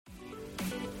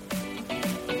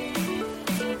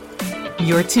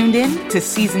You're tuned in to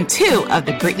season 2 of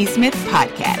the Brittany Smith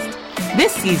podcast.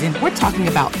 This season, we're talking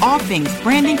about all things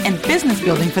branding and business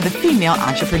building for the female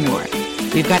entrepreneur.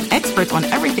 We've got experts on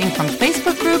everything from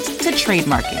Facebook groups to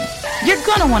trademarking. You're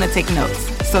going to want to take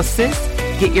notes. So sis,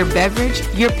 get your beverage,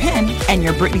 your pen, and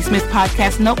your Brittany Smith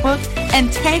podcast notebook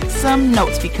and take some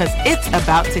notes because it's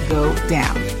about to go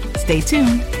down. Stay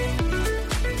tuned.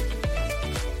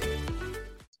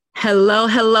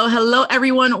 Hello,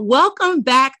 everyone. Welcome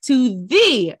back to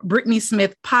the Brittany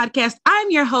Smith podcast.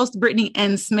 I'm your host, Brittany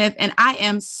N. Smith, and I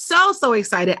am so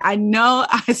excited. I know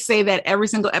I say that every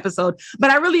single episode,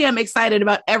 but I really am excited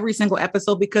about every single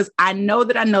episode because I know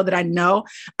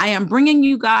I am bringing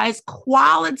you guys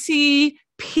quality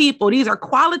people. These are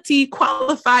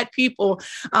qualified people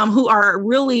who are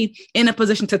really in a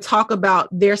position to talk about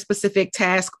their specific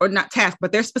task, or not task,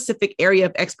 but their specific area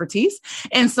of expertise.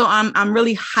 And so I'm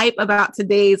really hype about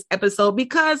today's episode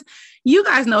because you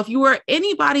guys know, if you were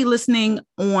anybody listening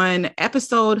on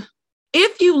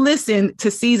if you listened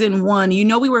to season 1, you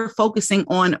know we were focusing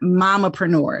on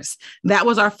mamapreneurs. That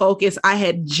was our focus. I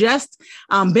had just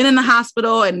been in the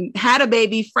hospital and had a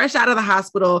baby fresh out of the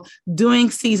hospital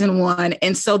doing season 1.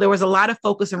 And so there was a lot of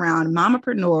focus around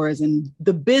mamapreneurs and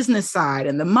the business side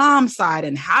and the mom side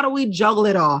and how do we juggle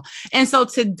it all. And so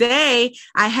today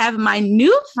I have my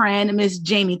new friend, Miss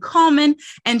Jamie Coleman,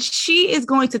 and she is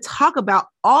going to talk about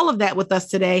all of that with us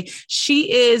today.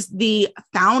 She is the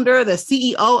founder, the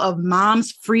CEO of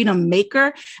Mom's Freedom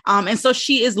Maker. And so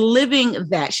she is living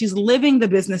that. She's living the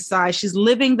business side. She's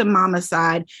living the mama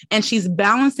side, and she's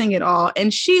balancing it all.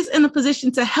 And she's in a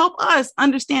position to help us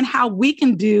understand how we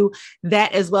can do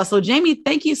that as well. So Jamie,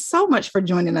 thank you so much for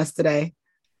joining us today.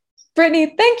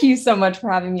 Brittany, thank you so much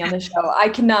for having me on the show. I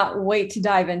cannot wait to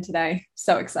dive in today.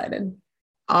 So excited.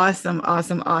 Awesome.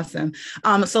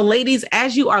 So ladies,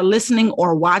 as you are listening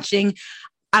or watching,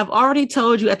 I've already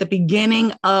told you at the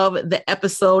beginning of the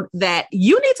episode that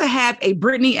you need to have a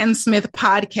Brittany N. Smith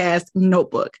podcast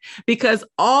notebook because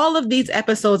all of these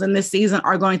episodes in this season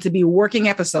are going to be working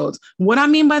episodes. What I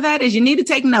mean by that is you need to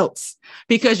take notes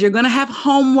because you're going to have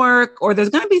homework or there's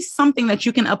going to be something that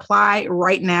you can apply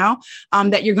right now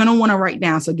that you're going to want to write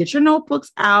down. So get your notebooks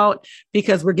out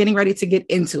because we're getting ready to get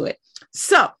into it.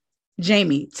 So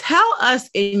Jamie, tell us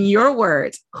in your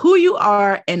words who you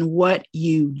are and what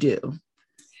you do.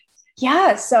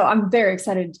 Yeah, so I'm very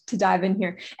excited to dive in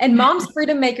here. And Mom's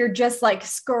Freedom Maker just like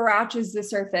scratches the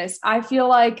surface. I feel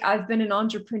like I've been an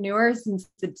entrepreneur since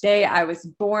the day I was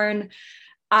born.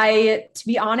 I, to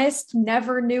be honest,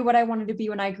 never knew what I wanted to be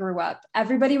when I grew up.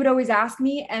 Everybody would always ask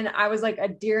me, and I was like a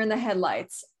deer in the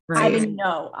headlights. Right. I didn't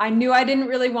know. I knew I didn't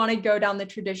really want to go down the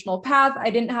traditional path. I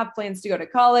didn't have plans to go to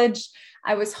college.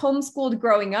 I was homeschooled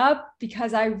growing up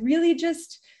because I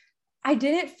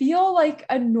didn't feel like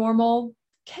a normal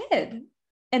kid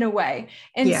in a way.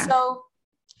 And so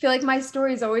I feel like my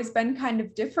story has always been kind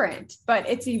of different, but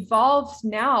it's evolved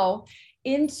now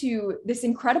into this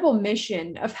incredible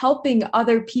mission of helping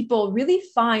other people really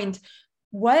find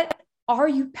what are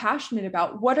you passionate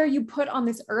about? What are you put on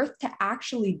this earth to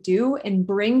actually do and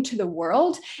bring to the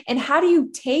world? And how do you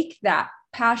take that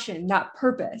passion, that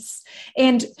purpose,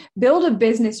 and build a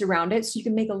business around it so you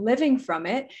can make a living from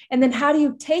it? And then how do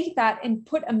you take that and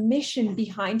put a mission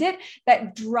behind it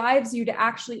that drives you to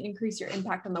actually increase your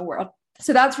impact on the world?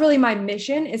 So that's really my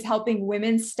mission, is helping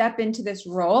women step into this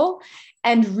role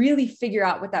and really figure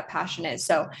out what that passion is.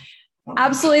 So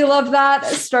absolutely love that.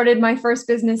 I started my first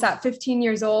business at 15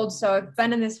 years old. So I've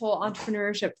been in this whole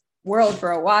entrepreneurship world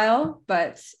for a while,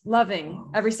 but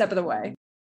loving every step of the way.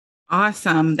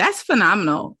 Awesome. That's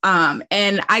phenomenal.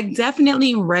 And I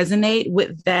definitely resonate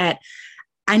with that.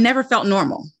 I never felt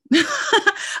normal.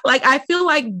 Like, I feel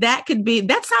like that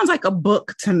sounds like a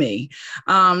book to me.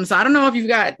 So I don't know if you've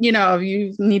got, if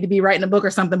you need to be writing a book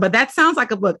or something, but that sounds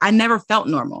like a book. I never felt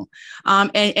normal.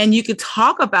 And you could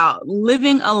talk about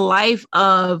living a life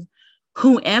of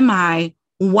who am I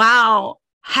while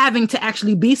having to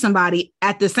actually be somebody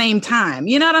at the same time.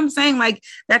 You know what I'm saying? Like,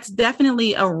 that's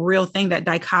definitely a real thing, that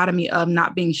dichotomy of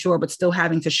not being sure, but still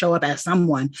having to show up as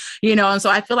someone, And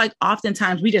so I feel like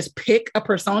oftentimes we just pick a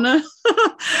persona.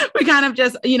 We kind of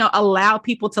just, allow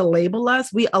people to label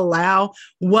us. We allow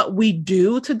what we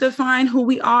do to define who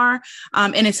we are.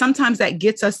 And it's sometimes that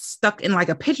gets us stuck in like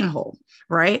a pigeonhole.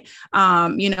 Right. So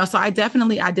I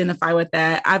definitely identify with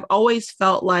that. I've always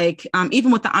felt like,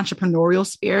 even with the entrepreneurial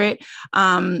spirit,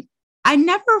 I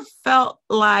never felt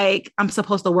like I'm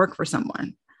supposed to work for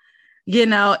someone.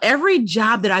 Every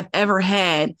job that I've ever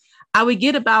had, I would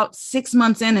get about 6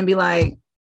 months in and be like,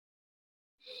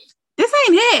 this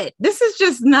ain't it. This is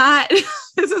just not,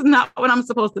 this is not what I'm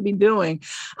supposed to be doing.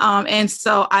 And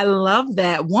so I love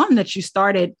that one, that you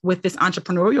started with this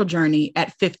entrepreneurial journey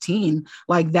at 15,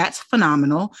 like that's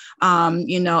phenomenal.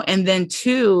 And then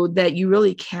two, that you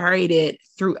really carried it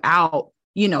throughout,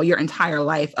 your entire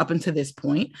life up until this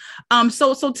point.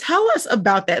 So tell us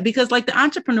about that, because like the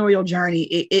entrepreneurial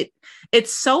journey,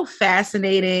 it's so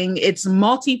fascinating. It's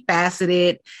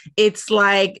multifaceted. It's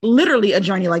like literally a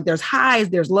journey. Like there's highs,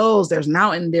 there's lows, there's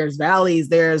mountains, there's valleys,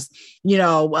 there's,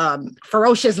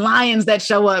 ferocious lions that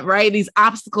show up, right? These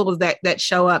obstacles that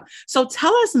show up. So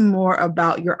tell us more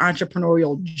about your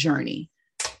entrepreneurial journey.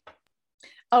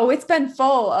 Oh, it's been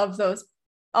full of those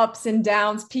ups and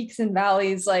downs, peaks and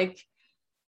valleys. Like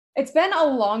it's been a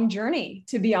long journey,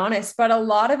 to be honest, but a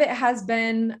lot of it has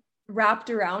been wrapped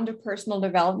around a personal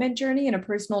development journey and a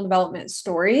personal development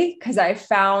story. Cause I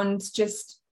found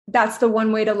just that's the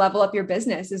one way to level up your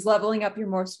business, is leveling up your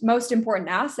most important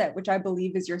asset, which I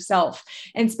believe is yourself,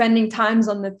 and spending times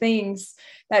on the things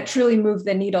that truly move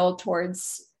the needle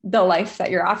towards the life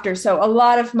that you're after. So a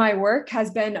lot of my work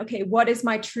has been, okay, what is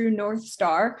my true North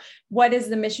Star? What is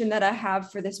the mission that I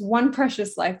have for this one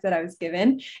precious life that I was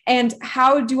given? And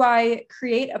how do I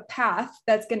create a path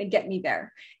that's going to get me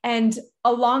there? And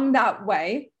along that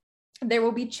way, there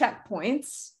will be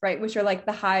checkpoints, right? Which are like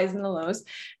the highs and the lows.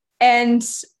 And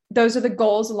those are the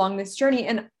goals along this journey.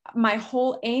 And my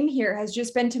whole aim here has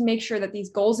just been to make sure that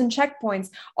these goals and checkpoints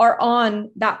are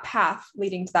on that path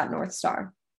leading to that North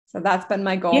Star. So that's been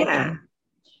my goal. Yeah.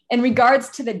 In regards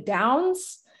to the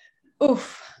downs,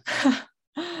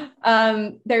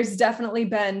 there's definitely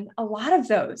been a lot of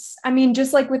those. I mean,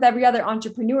 just like with every other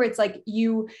entrepreneur, it's like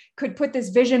you could put this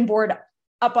vision board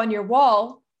up on your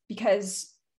wall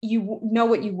because you know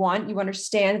what you want, you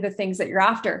understand the things that you're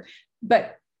after,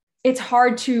 but it's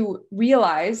hard to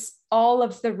realize all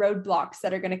of the roadblocks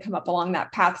that are going to come up along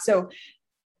that path. So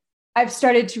I've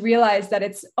started to realize that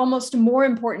it's almost more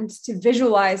important to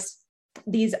visualize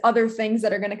these other things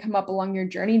that are going to come up along your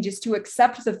journey, just to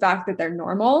accept the fact that they're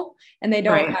normal and they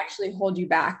don't actually hold you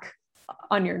back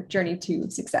on your journey to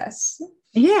success.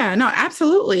 Yeah, no,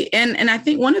 absolutely. And I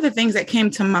think one of the things that came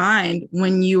to mind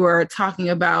when you were talking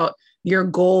about your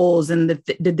goals and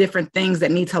the different things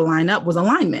that need to line up was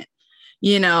alignment,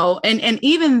 and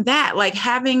even that, like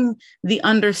having the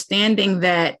understanding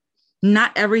that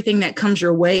not everything that comes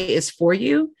your way is for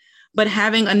you, but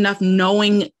having enough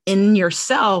knowing in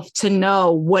yourself to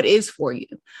know what is for you,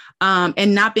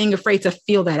 and not being afraid to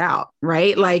feel that out,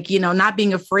 right? Like, not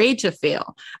being afraid to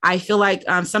fail. I feel like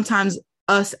sometimes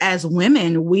us as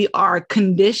women, we are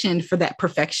conditioned for that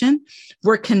perfection.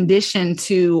 We're conditioned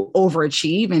to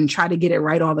overachieve and try to get it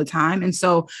right all the time. And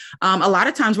so a lot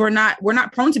of times we're not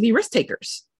prone to be risk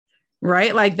takers.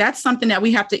 Right. Like that's something that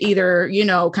we have to either,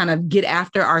 kind of get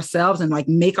after ourselves and like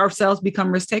make ourselves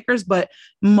become risk takers. But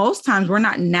most times we're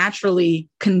not naturally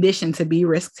conditioned to be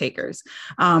risk takers.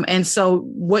 And so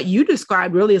what you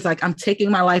described really is like, I'm taking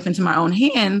my life into my own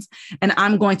hands and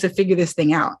I'm going to figure this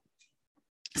thing out.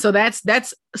 So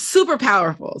that's super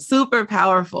powerful, super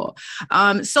powerful.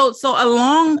 So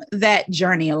along that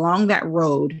journey, along that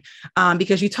road,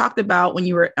 because you talked about when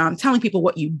you were telling people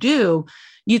what you do,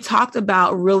 you talked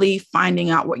about really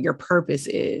finding out what your purpose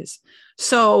is.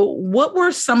 So what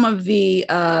were some of the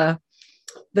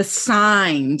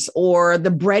signs or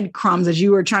the breadcrumbs as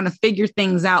you were trying to figure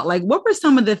things out? Like, what were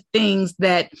some of the things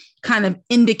that kind of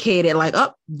indicated like,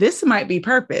 oh, this might be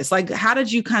purpose? Like, how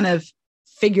did you kind of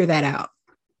figure that out?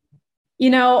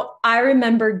 I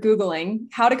remember Googling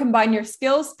how to combine your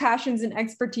skills, passions, and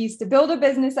expertise to build a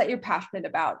business that you're passionate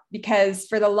about. Because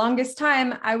for the longest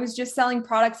time, I was just selling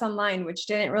products online, which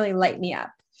didn't really light me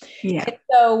up. Yeah. And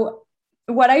so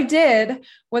what I did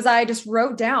was I just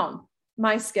wrote down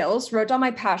my skills, wrote down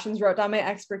my passions, wrote down my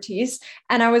expertise.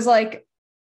 And I was like,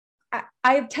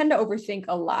 I tend to overthink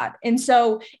a lot. And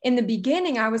so in the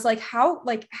beginning, I was like, how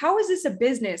is this a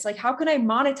business? Like, how can I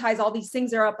monetize all these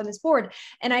things that are up on this board?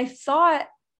 And I thought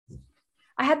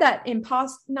I had that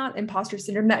not imposter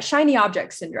syndrome, that shiny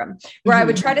object syndrome, where I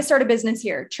would try to start a business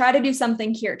here, try to do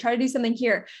something here, try to do something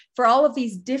here for all of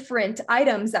these different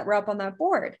items that were up on that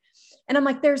board. And I'm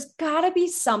like, there's gotta be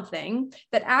something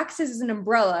that acts as an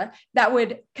umbrella that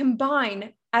would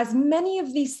combine as many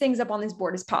of these things up on this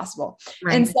board as possible.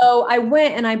 Right. And so I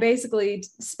went and I basically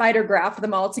spider graphed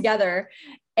them all together.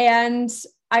 And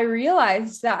I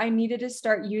realized that I needed to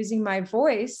start using my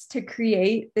voice to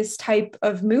create this type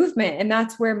of movement. And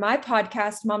that's where my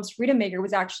podcast, Mom's Freedom Maker,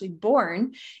 was actually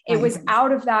born. It was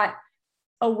out of that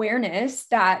awareness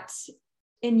that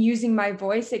in using my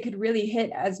voice, it could really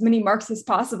hit as many marks as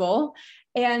possible.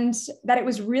 and that it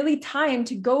was really time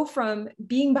to go from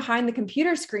being behind the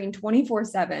computer screen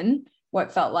 24/7,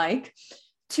 what felt like,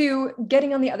 to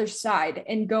getting on the other side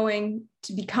and going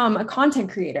to become a content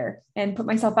creator and put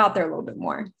myself out there a little bit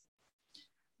more.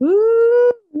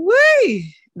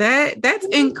 Woo-wee. That's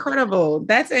incredible.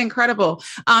 That's incredible.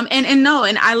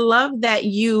 And I love that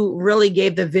you really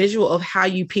gave the visual of how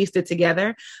you pieced it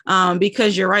together.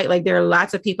 Because you're right. Like there are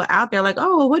lots of people out there like,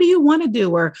 oh, what do you want to do?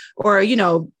 Or,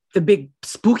 the big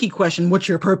spooky question, what's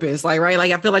your purpose? Like, right.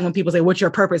 Like, I feel like when people say, what's your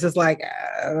purpose? It's like,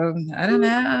 I don't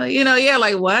know, yeah.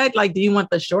 Like what? Like, do you want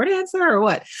the short answer or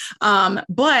what?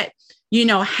 But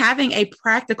having a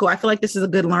practical, I feel like this is a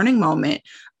good learning moment,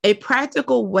 a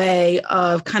practical way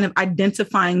of kind of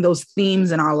identifying those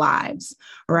themes in our lives,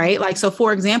 right? Like, so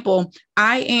for example,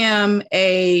 I am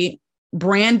a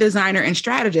brand designer and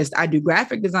strategist. I do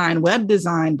graphic design, web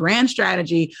design, brand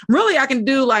strategy. Really, I can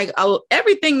do like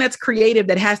everything that's creative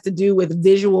that has to do with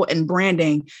visual and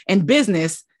branding and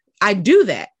business. I do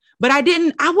that. But I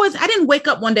didn't wake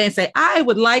up one day and say, I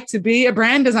would like to be a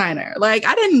brand designer. Like,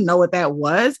 I didn't know what that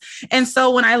was. And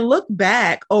so when I look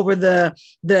back over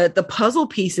the puzzle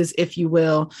pieces, if you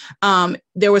will,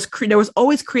 there was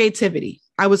always creativity.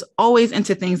 I was always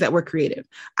into things that were creative.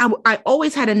 I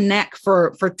always had a knack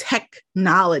for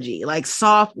technology, like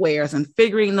softwares and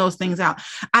figuring those things out.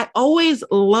 I always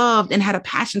loved and had a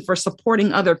passion for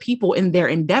supporting other people in their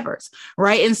endeavors,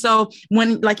 right? And so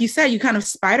when, like you said, you kind of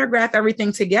spider graph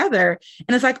everything together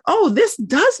and it's like, oh, this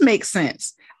does make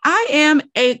sense. I am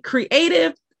a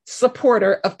creative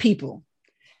supporter of people.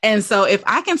 And so if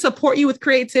I can support you with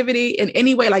creativity in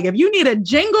any way, like if you need a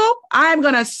jingle, I'm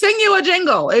going to sing you a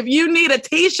jingle. If you need a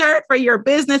t-shirt for your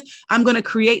business, I'm going to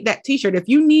create that t-shirt. If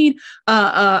you need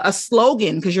a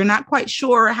slogan, because you're not quite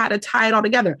sure how to tie it all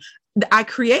together, I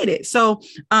create it. So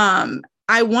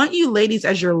I want you ladies,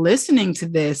 as you're listening to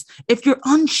this, if you're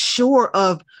unsure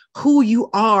of who you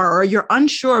are, or you're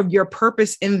unsure of your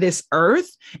purpose in this earth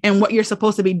and what you're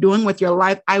supposed to be doing with your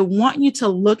life, I want you to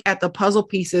look at the puzzle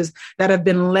pieces that have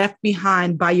been left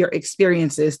behind by your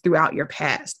experiences throughout your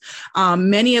past.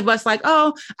 Many of us like,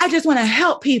 oh, I just want to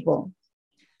help people.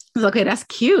 Okay, that's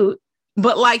cute.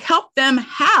 But like, help them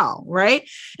how, right?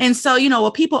 And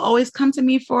so, people always come to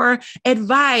me for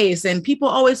advice, and people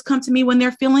always come to me when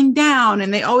they're feeling down,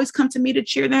 and they always come to me to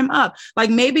cheer them up. Like,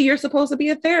 maybe you're supposed to be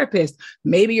a therapist.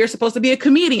 Maybe you're supposed to be a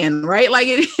comedian, right? Like,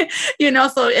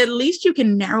 so at least you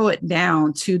can narrow it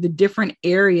down to the different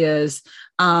areas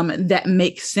that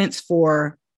make sense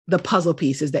for the puzzle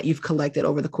pieces that you've collected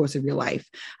over the course of your life.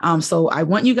 So I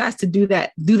want you guys to do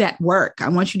that work. I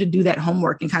want you to do that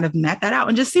homework and kind of map that out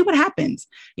and just see what happens.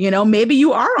 Maybe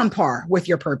you are on par with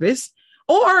your purpose,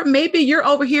 or maybe you're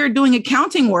over here doing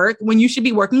accounting work when you should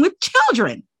be working with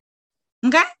children.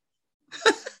 Okay.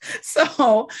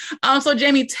 So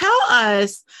Jamie, tell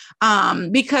us,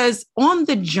 because on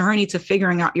the journey to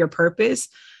figuring out your purpose,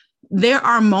 there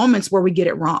are moments where we get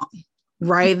it wrong.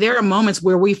 Right. There are moments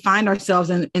where we find ourselves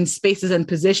in spaces and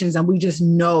positions and we just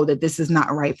know that this is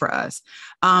not right for us.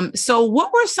 So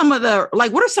what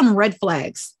are some red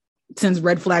flags, since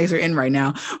red flags are in right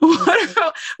now?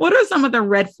 What are some of the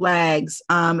red flags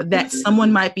that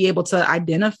someone might be able to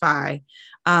identify,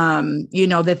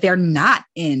 that they're not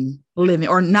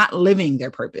not living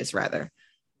their purpose, rather?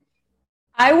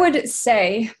 I would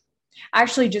say, I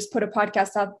actually just put a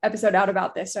podcast episode out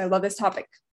about this. So I love this topic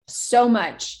so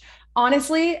much.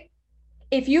 Honestly,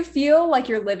 if you feel like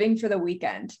you're living for the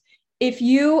weekend, if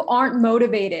you aren't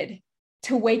motivated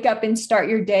to wake up and start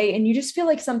your day and you just feel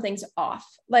like something's off,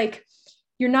 like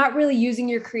you're not really using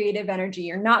your creative energy,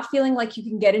 you're not feeling like you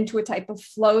can get into a type of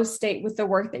flow state with the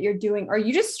work that you're doing, or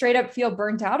you just straight up feel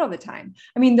burnt out all the time.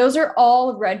 I mean, those are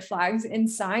all red flags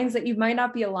and signs that you might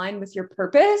not be aligned with your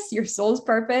purpose, your soul's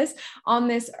purpose on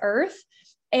this earth.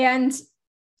 And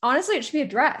honestly, it should be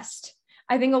addressed.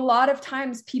 I think a lot of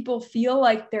times people feel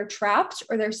like they're trapped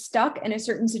or they're stuck in a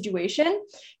certain situation,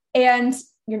 and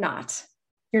you're not.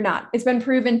 It's been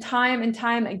proven time and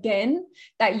time again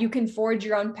that you can forge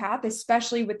your own path,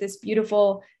 especially with this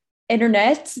beautiful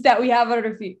internet that we have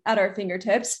at our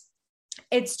fingertips.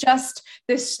 It's just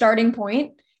this starting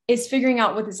point is figuring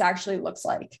out what this actually looks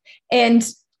like. And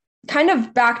kind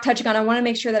of back touching on, I want to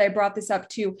make sure that I brought this up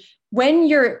too. When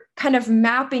you're kind of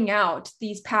mapping out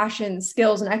these passions,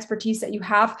 skills, and expertise that you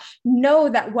have, know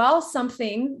that while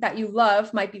something that you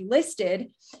love might be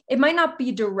listed, it might not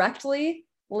be directly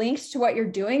linked to what you're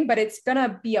doing, but it's going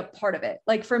to be a part of it.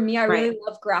 Like for me, I really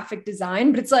love graphic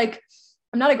design, but it's like,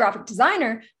 I'm not a graphic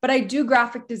designer, but I do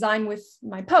graphic design with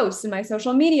my posts and my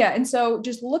social media. And so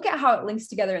just look at how it links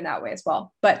together in that way as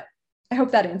well. But I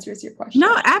hope that answers your question.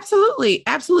 No, absolutely.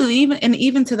 Absolutely.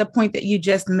 Even to the point that you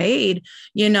just made,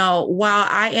 while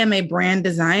I am a brand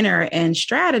designer and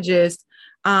strategist,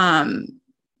 graphic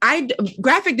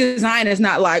design is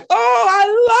not like, oh, I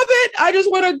love it, I just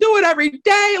want to do it every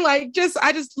day. I just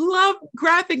love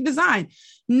graphic design.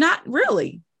 Not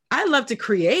really. I love to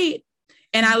create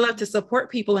and I love to support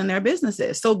people in their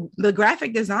businesses. So the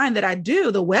graphic design that I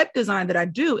do, the web design that I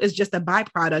do is just a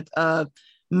byproduct of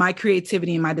my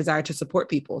creativity and my desire to support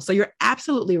people. So you're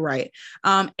absolutely right.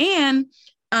 And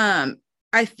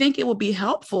I think it will be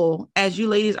helpful as you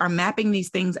ladies are mapping these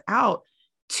things out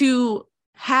to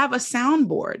have a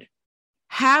soundboard,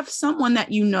 have someone that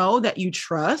that you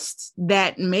trust,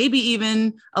 that maybe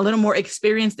even a little more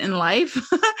experienced in life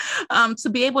to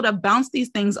be able to bounce these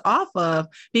things off of,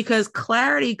 because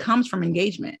clarity comes from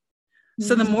engagement. Mm-hmm.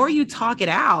 So the more you talk it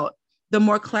out, the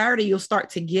more clarity you'll start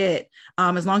to get,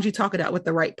 as long as you talk it out with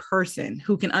the right person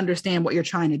who can understand what you're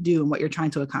trying to do and what you're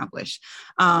trying to accomplish.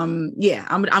 I'm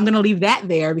going to leave that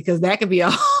there because that could be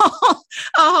a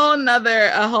whole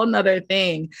nother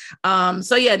thing.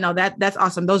 That's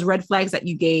awesome. Those red flags that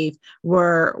you gave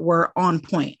were on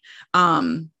point.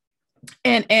 And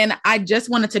I just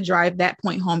wanted to drive that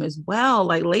point home as well.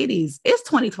 Like, ladies, it's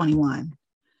 2021.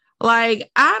 Like,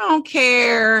 I don't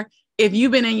care if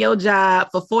you've been in your job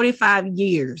for 45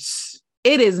 years,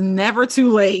 it is never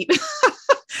too late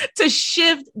to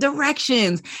shift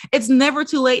directions. It's never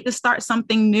too late to start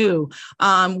something new.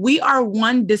 We are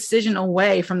one decision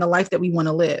away from the life that we want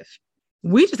to live.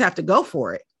 We just have to go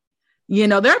for it.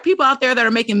 There are people out there that are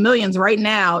making millions right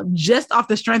now just off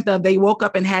the strength of they woke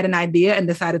up and had an idea and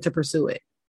decided to pursue it.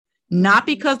 Not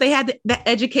because they had the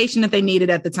education that they needed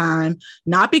at the time,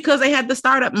 not because they had the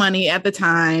startup money at the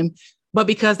time, but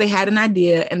because they had an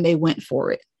idea and they went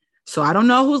for it. So I don't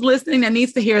know who's listening that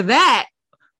needs to hear that,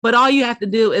 but all you have to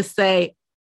do is say,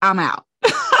 I'm out.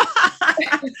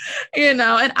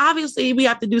 And obviously we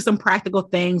have to do some practical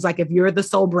things. Like if you're the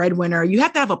sole breadwinner, you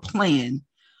have to have a plan,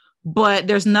 but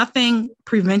there's nothing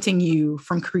preventing you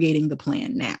from creating the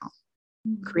plan now.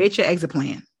 Create your exit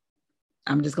plan.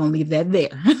 I'm just going to leave that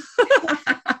there.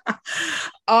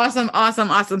 Awesome.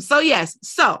 So yes.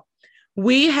 So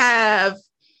we have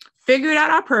figured out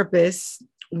our purpose.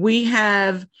 We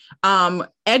have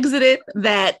exited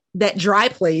that dry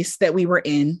place that we were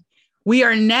in. We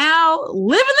are now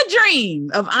living the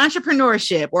dream of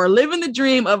entrepreneurship, or living the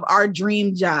dream of our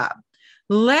dream job.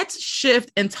 Let's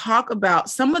shift and talk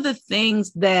about some of the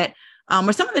things that,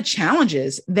 or some of the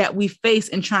challenges that we face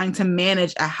in trying to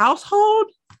manage a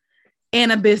household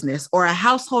and a business, or a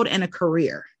household and a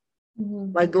career.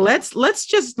 Mm-hmm. Like, let's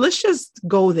just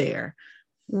go there.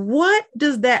 What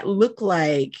does that look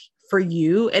like for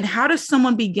you? And how does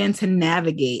someone begin to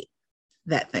navigate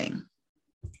that thing?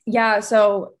 Yeah.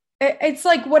 So it's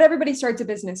like what everybody starts a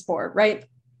business for, right?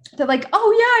 They're like,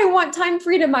 oh yeah, I want time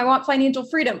freedom. I want financial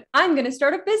freedom. I'm going to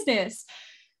start a business.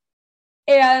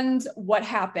 And what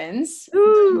happens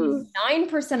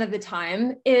 9% of the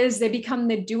time is they become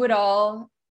the do-it-all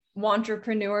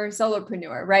entrepreneur,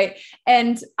 solopreneur, right?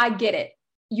 And I get it.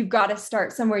 You've got to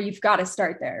start somewhere. You've got to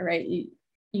start there, right?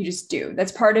 You just do.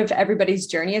 That's part of everybody's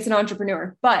journey as an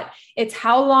entrepreneur, but it's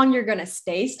how long you're going to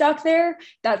stay stuck there.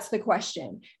 That's the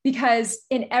question, because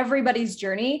in everybody's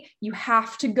journey, you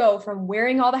have to go from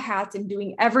wearing all the hats and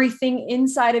doing everything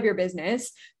inside of your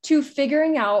business to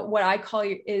figuring out what I call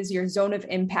is your zone of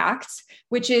impact,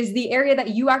 which is the area that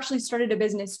you actually started a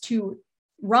business to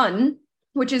run,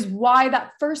 which is why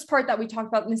that first part that we talked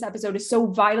about in this episode is so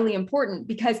vitally important,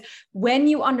 because when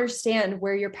you understand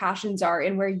where your passions are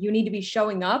and where you need to be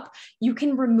showing up, you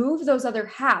can remove those other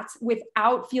hats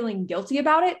without feeling guilty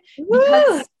about it.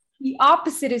 Because the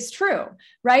opposite is true,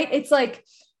 right? It's like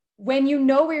when you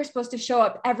know where you're supposed to show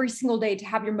up every single day to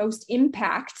have your most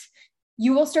impact,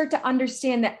 you will start to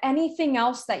understand that anything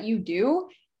else that you do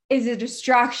is a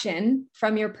distraction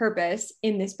from your purpose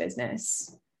in this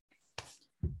business.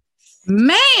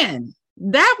 Man,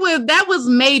 that was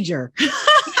major.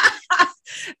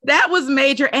 That was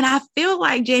major. And I feel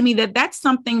like, Jamie, that's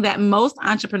something that most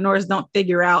entrepreneurs don't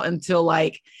figure out until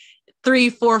like 3,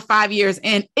 4, 5 years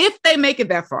in, if they make it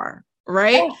that far,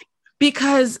 right? Oh.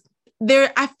 Because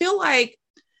I feel like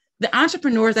the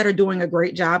entrepreneurs that are doing a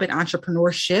great job in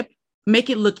entrepreneurship make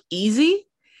it look easy.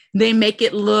 They make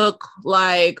it look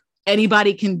like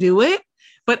anybody can do it.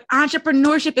 But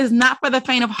entrepreneurship is not for the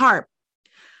faint of heart.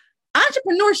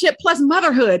 Entrepreneurship plus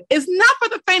motherhood is not for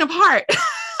the faint of heart.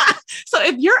 So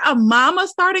if you're a mama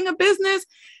starting a business,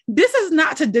 this is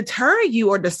not to deter you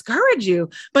or discourage you,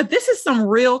 but this is some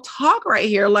real talk right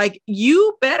here. Like,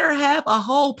 you better have a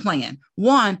whole plan,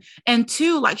 one. And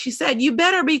two, like she said, you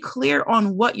better be clear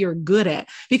on what you're good at,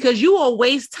 because you will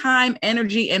waste time,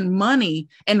 energy, and money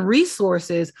and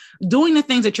resources doing the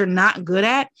things that you're not good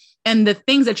at. And the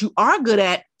things that you are good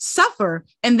at suffer.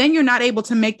 And then you're not able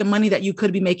to make the money that you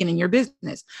could be making in your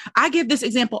business. I give this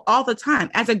example all the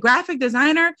time. As a graphic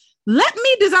designer, let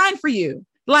me design for you.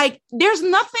 Like, there's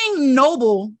nothing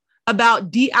noble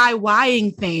about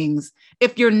DIYing things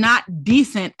if you're not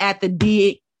decent at the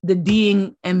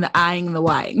D'ing and the Iing and the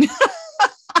Ying.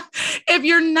 If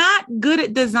you're not good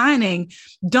at designing,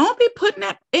 don't be putting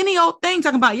up any old thing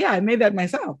talking about, yeah, I made that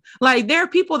myself. Like, there are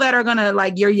people that are going to,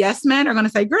 like, your yes men are going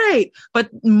to say, great. But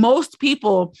most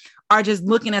people are just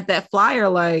looking at that flyer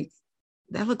like,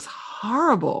 that looks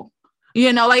horrible.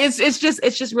 You know, like, it's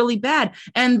just really bad.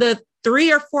 And the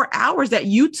 3 or 4 hours that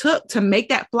you took to make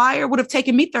that flyer would have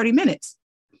taken me 30 minutes.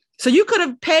 So you could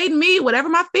have paid me whatever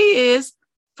my fee is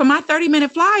for my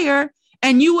 30-minute flyer,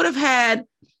 and you would have had,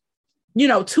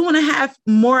 2.5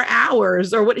 more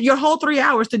hours, or your whole 3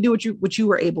 hours to do what you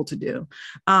were able to do.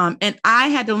 And I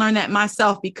had to learn that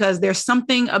myself, because there's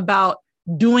something about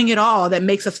doing it all that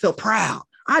makes us feel proud.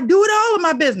 I do it all in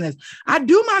my business. I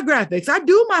do my graphics. I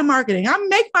do my marketing. I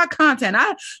make my content.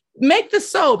 I make the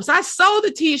soaps. I sew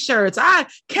the t-shirts. I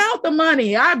count the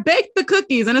money. I bake the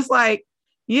cookies. And it's like,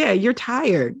 yeah, you're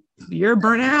tired. You're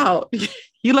burnt out.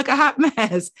 You look a hot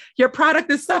mess. Your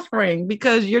product is suffering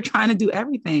because you're trying to do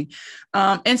everything.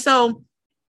 And so,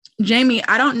 Jamie,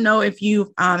 I don't know if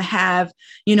you have,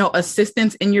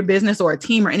 assistants in your business or a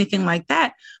team or anything like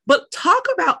that, but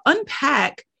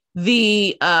unpack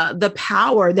the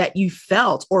power that you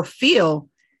felt or feel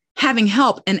having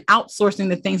help and outsourcing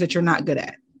the things that you're not good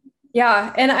at.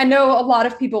 Yeah. And I know a lot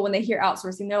of people, when they hear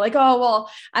outsourcing, they're like, oh, well,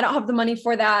 I don't have the money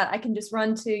for that. I can just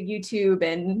run to YouTube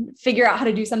and figure out how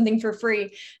to do something for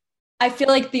free. I feel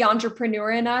like the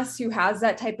entrepreneur in us who has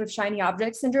that type of shiny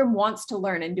object syndrome wants to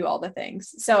learn and do all the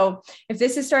things. So if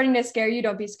this is starting to scare you,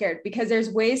 don't be scared, because there's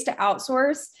ways to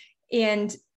outsource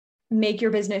and make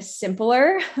your business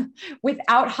simpler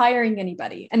without hiring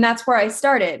anybody. And that's where I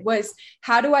started, was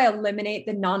how do I eliminate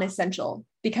the non-essential?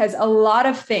 Because a lot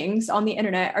of things on the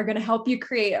internet are going to help you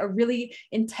create a really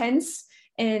intense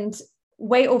and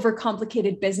way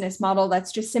overcomplicated business model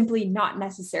that's just simply not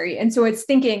necessary. And so it's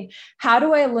thinking, how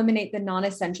do I eliminate the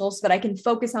non-essentials so that I can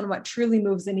focus on what truly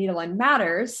moves the needle and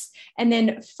matters? And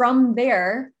then from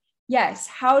there, yes,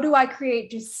 how do I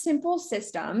create just simple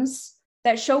systems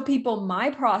that show people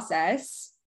my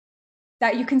process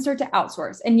that you can start to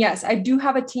outsource? And yes, I do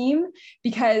have a team,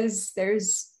 because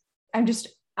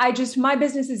my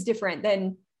business is different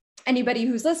than anybody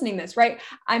who's listening to this, right?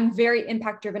 I'm very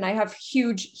impact driven. I have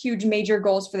huge, major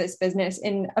goals for this business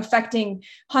in affecting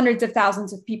hundreds of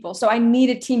thousands of people. So I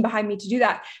need a team behind me to do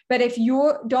that. But if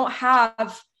you don't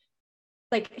have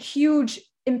like huge,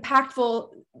 impactful,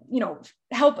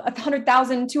 help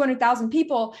 100,000, 200,000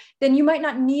 people, then you might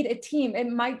not need a team. It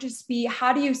might just be,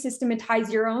 how do you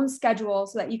systematize your own schedule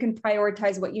so that you can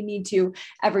prioritize what you need to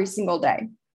every single day?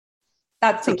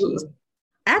 That's the key.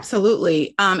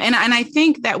 Absolutely. And I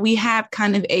think that we have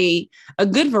kind of a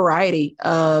good variety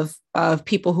of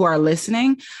people who are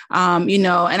listening,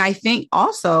 and I think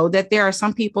also that there are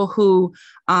some people who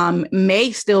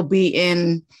may still be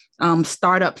in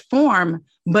startup form,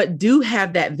 but do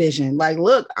have that vision. Like,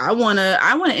 look, I want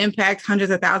to impact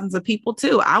hundreds of thousands of people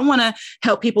too. I want to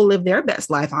help people live their best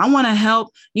life. I want to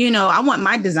help, I want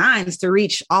my designs to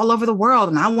reach all over the world.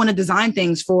 And I want to design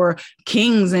things for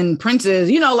kings and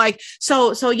princes,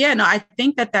 I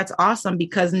think that that's awesome,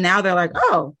 because now they're like,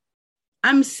 oh,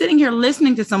 I'm sitting here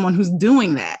listening to someone who's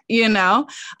doing that,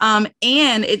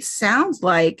 and it sounds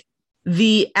like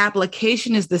the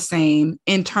application is the same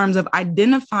in terms of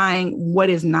identifying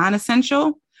what is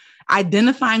non-essential,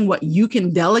 identifying what you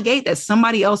can delegate that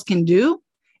somebody else can do,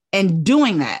 and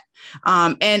doing that.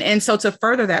 And so to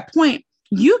further that point,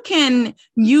 you can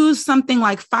use something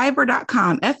like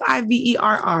Fiverr.com,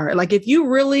 Fiverr. Like, if you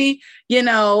really,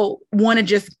 want to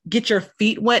just get your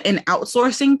feet wet in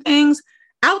outsourcing things,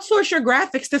 outsource your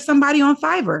graphics to somebody on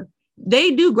Fiverr.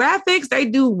 They do graphics, they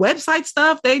do website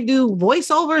stuff, they do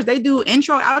voiceovers, they do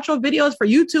intro, outro videos for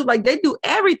YouTube. Like, they do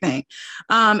everything.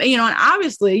 And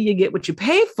obviously you get what you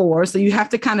pay for. So you have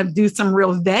to kind of do some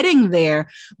real vetting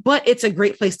there, but it's a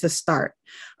great place to start.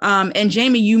 And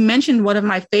Jamie, you mentioned one of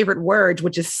my favorite words,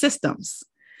 which is systems.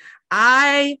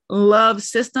 I love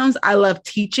systems. I love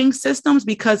teaching systems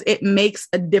because it makes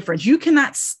a difference. You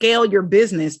cannot scale your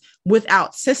business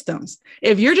without systems.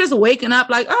 If you're just waking up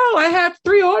like, oh, I have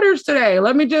 3 orders today,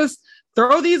 let me just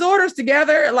throw these orders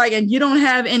together, like, and you don't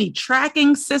have any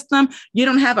tracking system. You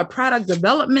don't have a product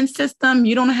development system.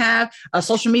 You don't have a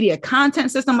social media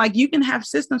content system. Like, you can have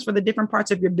systems for the different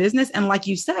parts of your business. And like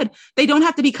you said, they don't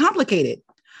have to be complicated.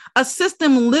 A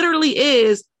system literally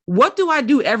is, what do I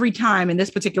do every time in this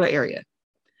particular area?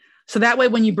 So that way,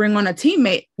 when you bring on a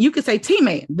teammate, you could say,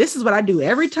 teammate, this is what I do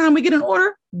every time we get an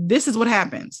order. This is what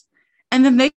happens. And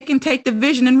then they can take the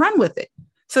vision and run with it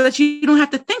so that you don't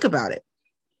have to think about it.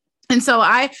 And so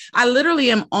I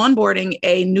literally am onboarding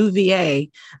a new VA.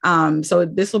 So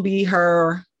this will be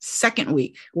her second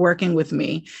week working with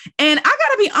me. And I got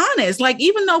to be honest, like,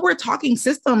 even though we're talking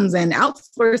systems and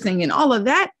outsourcing and all of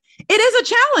that, it is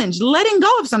a challenge letting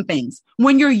go of some things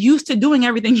when you're used to doing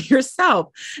everything yourself.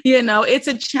 It's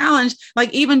a challenge,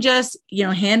 like even just,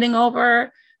 handing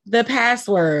over the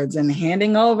passwords and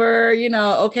handing over,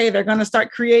 okay, they're going to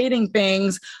start creating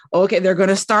things. Okay, they're going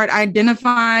to start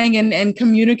identifying and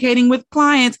communicating with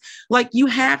clients. Like,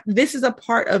 this is a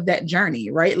part of that journey,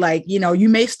 right? Like, you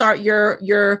may start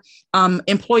your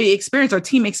employee experience or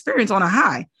team experience on a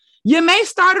high. You may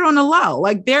start it on a low.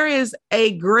 Like, there is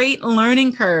a great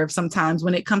learning curve sometimes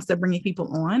when it comes to bringing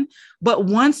people on. But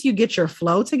once you get your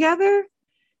flow together,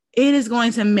 it is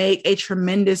going to make a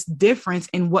tremendous difference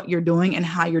in what you're doing and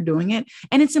how you're doing it.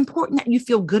 And it's important that you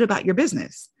feel good about your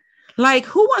business. Like,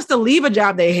 who wants to leave a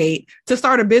job they hate to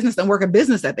start a business and work a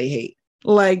business that they hate?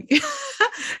 Like,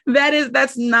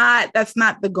 that's not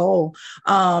the goal.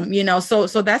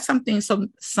 So that's something,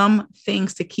 some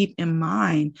things to keep in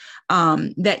mind,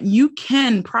 that you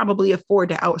can probably afford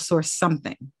to outsource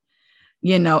something,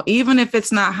 even if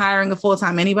it's not hiring a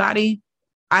full-time anybody.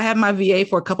 I have my VA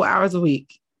for a couple hours a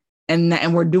week.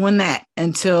 And we're doing that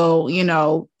until,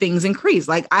 things increase.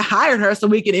 Like, I hired her so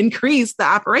we could increase the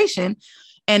operation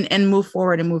and move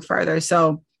forward and move further.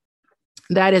 So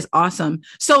that is awesome.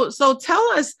 So tell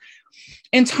us,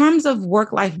 in terms of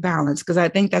work-life balance, because I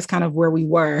think that's kind of where we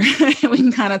were.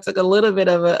 We kind of took a little bit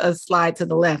of a slide to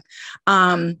the left.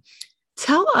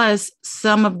 Tell us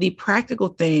some of the practical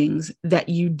things that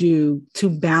you do to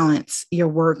balance your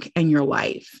work and your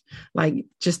life, like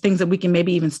just things that we can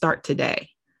maybe even start today.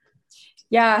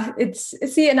 Yeah,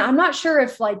 and I'm not sure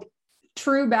if like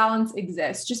true balance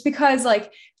exists, just because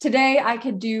like today I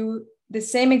could do the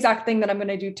same exact thing that I'm going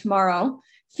to do tomorrow,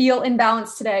 feel in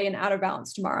balance today and out of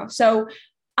balance tomorrow. So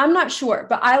I'm not sure,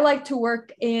 but I like to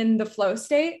work in the flow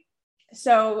state.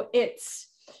 So it's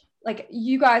like,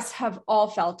 you guys have all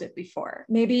felt it before.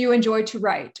 Maybe you enjoy to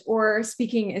write, or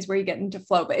speaking is where you get into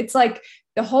flow, but it's like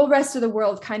the whole rest of the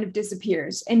world kind of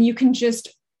disappears and you can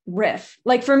just riff.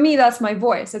 Like, for me, that's my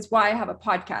voice. That's why I have a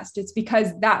podcast. It's because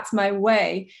that's my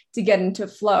way to get into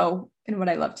flow and what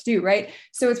I love to do. Right.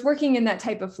 So it's working in that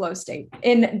type of flow state,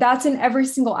 and that's in every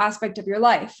single aspect of your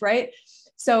life. Right.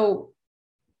 So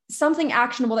something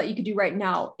actionable that you could do right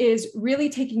now is really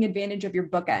taking advantage of your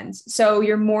bookends. So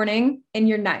your morning and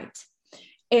your night.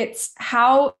 It's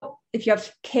how, if you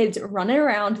have kids running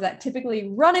around that typically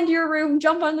run into your room,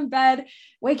 jump on the bed,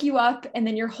 wake you up, and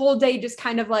then your whole day just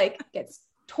kind of like gets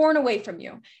torn away from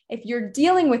you. If you're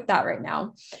dealing with that right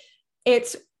now,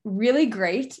 it's really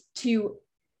great to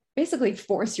basically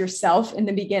force yourself in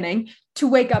the beginning to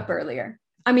wake up earlier.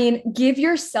 I mean, give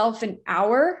yourself an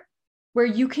hour where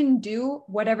you can do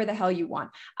whatever the hell you want.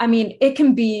 I mean, it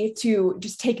can be to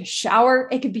just take a shower.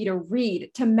 It could be to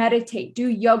read, to meditate, do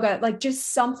yoga, like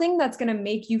just something that's going to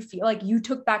make you feel like you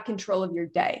took back control of your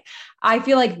day. I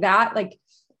feel like that, like,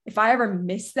 if I ever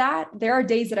miss that, there are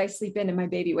days that I sleep in and my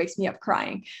baby wakes me up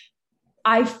crying.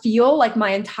 I feel like my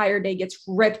entire day gets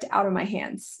ripped out of my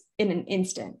hands in an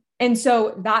instant. And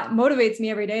so that motivates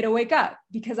me every day to wake up,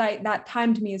 because that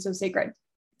time to me is so sacred.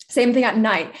 Same thing at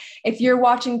night. If you're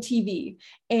watching TV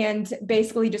and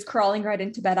basically just crawling right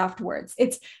into bed afterwards,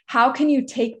 it's how can you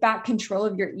take back control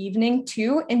of your evening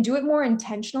too, and do it more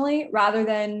intentionally rather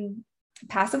than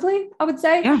passively, I would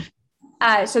say. Yeah.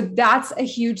 So that's a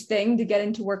huge thing to get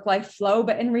into work-life flow.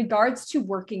 But in regards to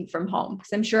working from home,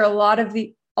 because I'm sure a lot of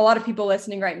people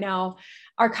listening right now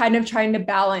are kind of trying to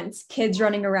balance kids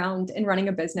running around and running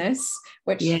a business,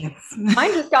 which yes.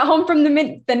 Mine just got home from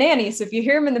the nanny. So if you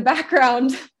hear him in the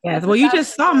background. Yes. Well, you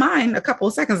just saw mine a couple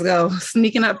of seconds ago,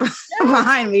 sneaking up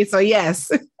behind me. So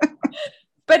yes.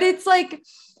 But it's like,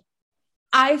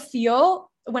 I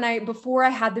feel before I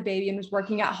had the baby and was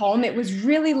working at home, it was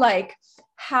really like,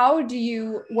 how do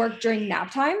you work during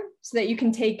nap time so that you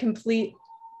can take complete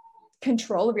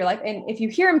control of your life? And if you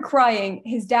hear him crying,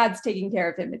 his dad's taking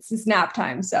care of him. It's his nap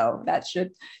time. So that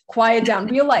should quiet down.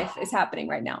 Real life is happening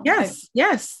right now. Yes,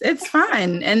 it's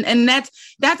fine. And that's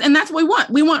what we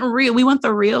want. We want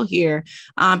the real here.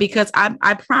 Because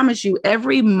I promise you,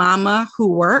 every mama who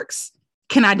works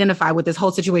can identify with this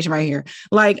whole situation right here.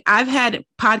 Like I've had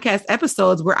podcast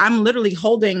episodes where I'm literally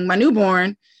holding my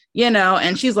newborn,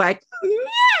 and she's like,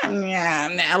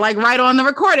 yeah, like right on the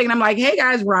recording. And I'm like, hey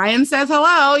guys, Ryan says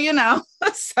hello,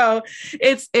 so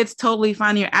it's totally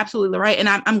fine. You're absolutely right. And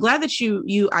I'm glad that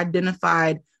you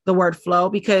identified the word flow,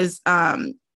 because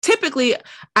typically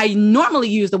I normally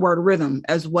use the word rhythm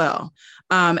as well,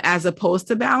 as opposed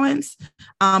to balance.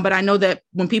 But I know that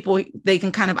when people, they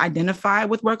can kind of identify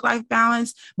with work-life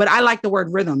balance, but I like the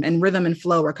word rhythm and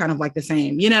flow are kind of like the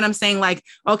same. You know what I'm saying? Like,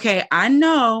 okay, I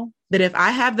know that if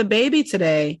I have the baby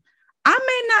today, I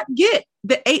may not get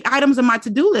the 8 items on my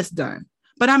to-do list done,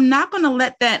 but I'm not going to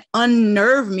let that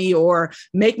unnerve me or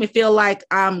make me feel like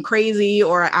I'm crazy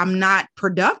or I'm not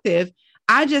productive.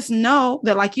 I just know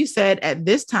that, like you said, at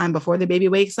this time before the baby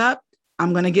wakes up,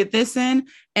 I'm going to get this in,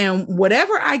 and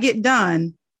whatever I get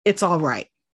done, it's all right.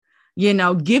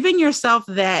 Giving yourself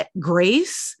that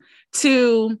grace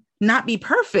to not be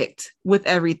perfect with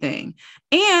everything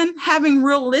and having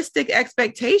realistic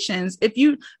expectations. If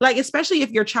you like, especially if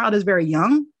your child is very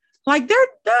young, like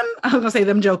I'm going to say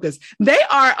them jokers, they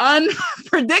are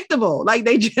unpredictable. Like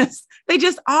they just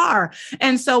are.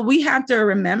 And so we have to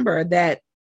remember that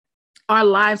our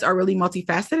lives are really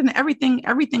multifaceted and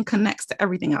everything connects to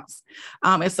everything else.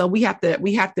 And so we have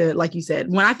to, like you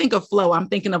said, when I think of flow, I'm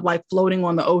thinking of like floating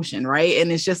on the ocean. Right.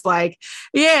 And it's just like,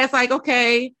 yeah, it's like,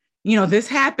 okay, this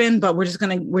happened, but we're just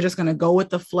going to go with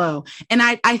the flow. And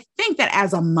I think that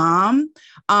as a mom,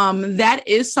 that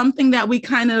is something that we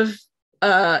kind of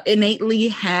innately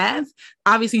have.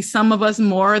 Obviously, some of us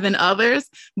more than others,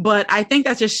 but I think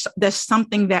that's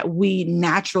something that we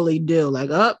naturally do. Like,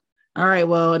 all right,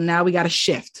 well, now we got to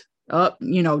shift up.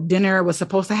 Dinner was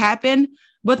supposed to happen,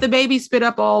 but the baby spit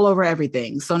up all over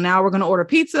everything. So now we're going to order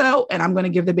pizza and I'm going to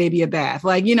give the baby a bath.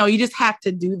 Like, you just have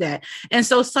to do that. And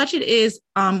so such it is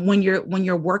when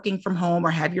you're working from home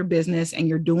or have your business and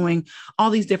you're doing all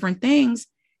these different things,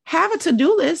 have a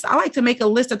to-do list. I like to make a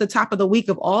list at the top of the week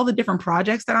of all the different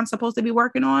projects that I'm supposed to be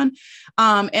working on.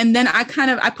 And then I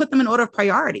put them in order of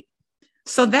priority.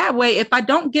 So that way, if I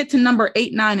don't get to number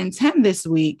 8, 9, and 10 this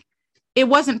week, it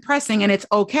wasn't pressing and it's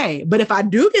okay. But if I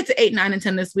do get to 8, 9, and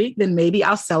 10 this week, then maybe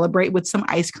I'll celebrate with some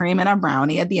ice cream and a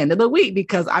brownie at the end of the week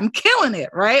because I'm killing it,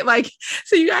 right? Like,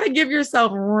 so you got to give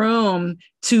yourself room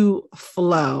to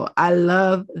flow. I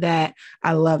love that.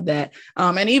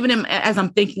 And even as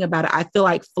I'm thinking about it, I feel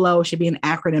like flow should be an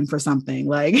acronym for something.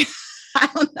 Like, I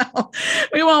don't know.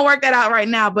 We won't work that out right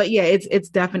now, but yeah, it's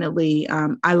definitely,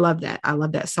 I love that. I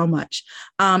love that so much.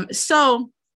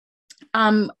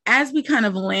 As we kind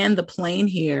of land the plane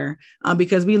here,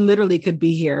 because we literally could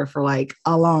be here for like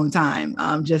a long time,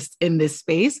 just in this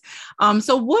space.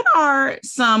 So what are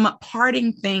some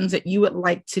parting things that you would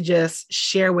like to just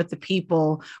share with the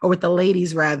people, or with the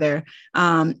ladies rather,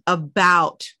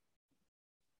 about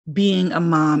being a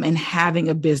mom and having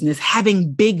a business,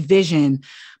 having big vision,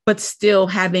 but still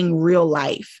having real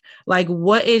life? Like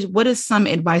what is some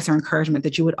advice or encouragement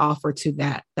that you would offer to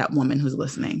that woman who's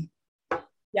listening?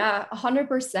 Yeah,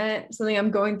 100%. Something I'm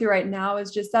going through right now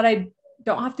is just that I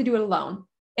don't have to do it alone,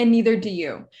 and neither do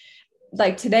you.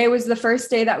 Like today was the first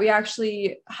day that we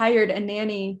actually hired a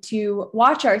nanny to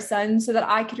watch our son so that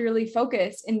I could really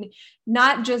focus and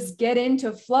not just get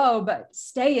into flow, but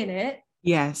stay in it.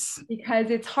 Yes. Because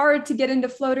it's hard to get into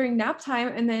flow during nap time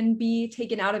and then be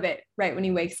taken out of it right when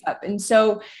he wakes up. And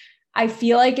so I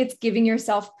feel like it's giving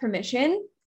yourself permission.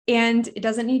 And it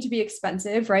doesn't need to be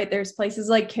expensive, right? There's places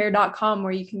like care.com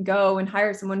where you can go and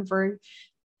hire someone for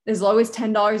as low as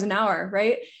 $10 an hour,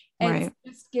 right? And right.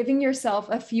 Just giving yourself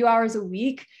a few hours a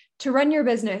week to run your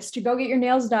business, to go get your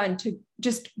nails done, to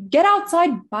just get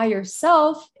outside by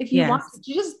yourself. If you want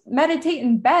to just meditate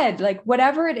in bed, like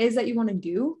whatever it is that you want to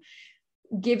do,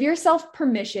 give yourself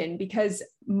permission, because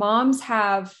moms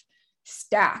have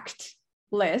stacked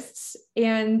lists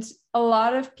and a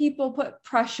lot of people put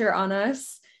pressure on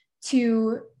us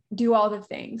to do all the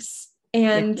things,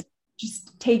 and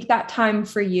just take that time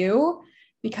for you,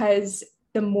 because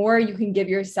the more you can give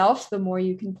yourself, the more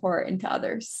you can pour into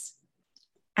others.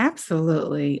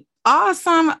 Absolutely.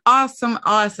 Awesome.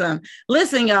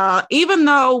 Listen, y'all, even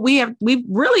though we've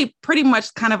really pretty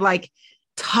much kind of like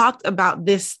talked about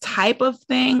this type of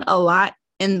thing a lot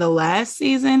in the last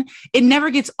season, it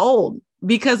never gets old.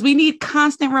 Because we need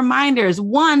constant reminders.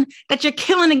 One, that you're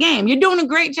killing the game. You're doing a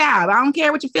great job. I don't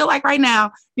care what you feel like right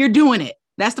now. You're doing it.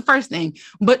 That's the first thing.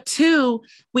 But 2,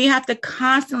 we have to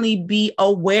constantly be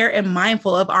aware and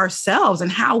mindful of ourselves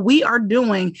and how we are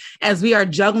doing as we are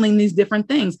juggling these different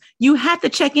things. You have to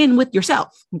check in with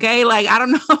yourself. Okay. Like, I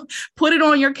don't know, put it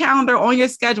on your calendar, on your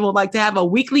schedule, like to have a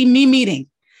weekly me meeting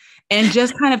and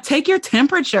just kind of take your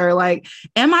temperature. Like,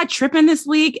 am I tripping this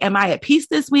week? Am I at peace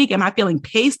this week? Am I feeling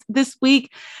paced this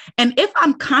week? And if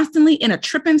I'm constantly in a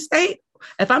tripping state,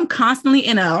 if I'm constantly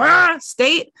in a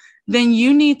state, then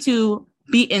you need to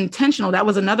be intentional. That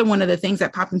was another one of the things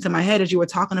that popped into my head as you were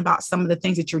talking about some of the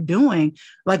things that you're doing,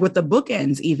 like with the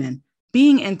bookends, even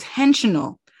being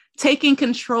intentional, taking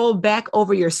control back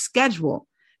over your schedule,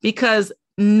 because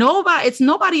it's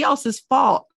nobody else's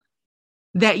fault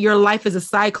that your life is a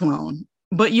cyclone,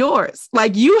 but yours.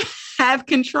 Like, you have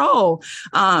control,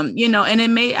 and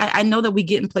I know that we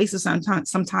get in places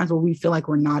sometimes where we feel like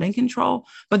we're not in control,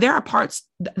 but there are parts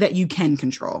that you can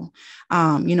control,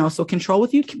 so control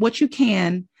what you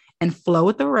can and flow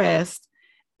with the rest,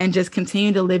 and just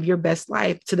continue to live your best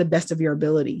life to the best of your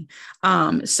ability.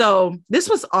 So this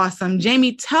was awesome.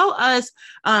 Jamie, tell us,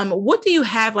 what do you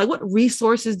have? Like, what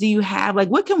resources do you have? Like,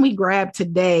 what can we grab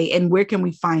today, and where can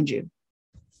we find you?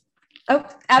 Oh,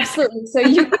 absolutely. So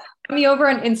you can find me over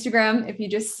on Instagram if you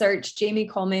just search Jamie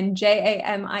Kullman,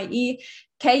 JamieKullman.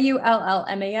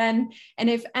 And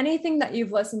if anything that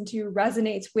you've listened to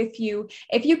resonates with you,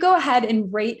 if you go ahead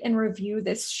and rate and review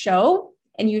this show,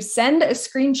 and you send a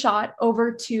screenshot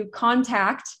over to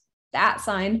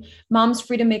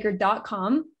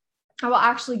contact@momsfreedommaker.com, I will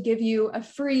actually give you a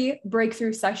free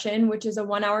breakthrough session, which is a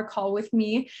 1-hour call with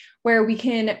me, where we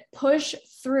can push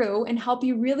through and help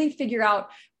you really figure out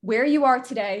where you are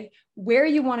today, where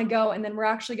you want to go. And then we're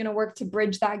actually going to work to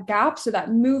bridge that gap so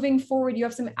that moving forward, you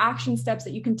have some action steps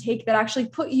that you can take that actually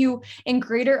put you in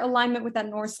greater alignment with that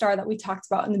North Star that we talked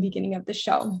about in the beginning of the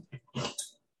show.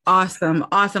 Awesome.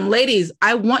 Awesome. Ladies,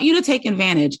 I want you to take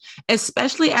advantage,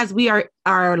 especially as we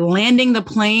are landing the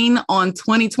plane on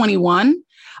 2021.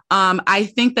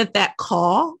 I think that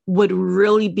call would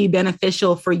really be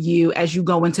beneficial for you as you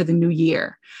go into the new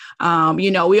year.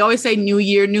 We always say new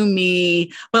year, new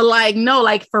me, but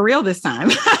for real this time,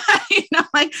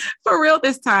 for real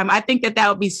this time, I think that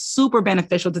would be super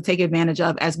beneficial to take advantage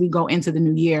of as we go into the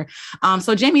new year.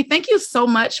 So Jamie, thank you so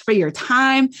much for your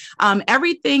time.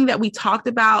 Everything that we talked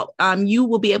about, you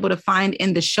will be able to find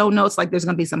in the show notes. Like, there's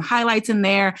going to be some highlights in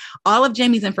there. All of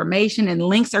Jamie's information and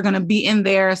links are going to be in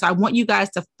there. So I want you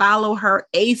guys to follow her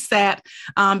ASAP,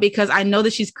 because I know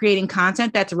that she's creating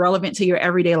content that's relevant to your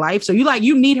everyday life. So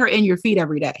you need her in your feed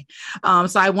every day.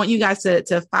 So I want you guys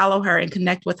to follow her and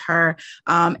connect with her.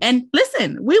 And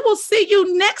listen, we will see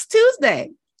you next Tuesday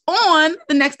on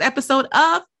the next episode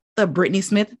of the Brittany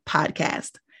Smith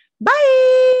Podcast.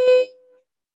 Bye.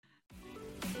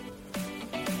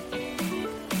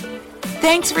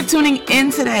 Thanks for tuning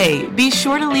in today. Be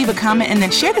sure to leave a comment and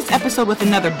then share this episode with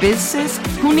another biz sis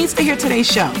who needs to hear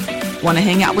today's show. Want to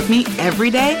hang out with me every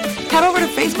day? Head over to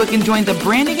Facebook and join the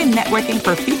Branding and Networking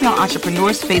for Female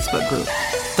Entrepreneurs Facebook group.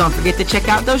 Don't forget to check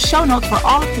out those show notes for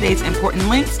all of today's important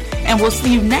links, and we'll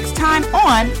see you next time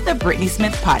on the Brittany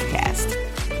Smith Podcast.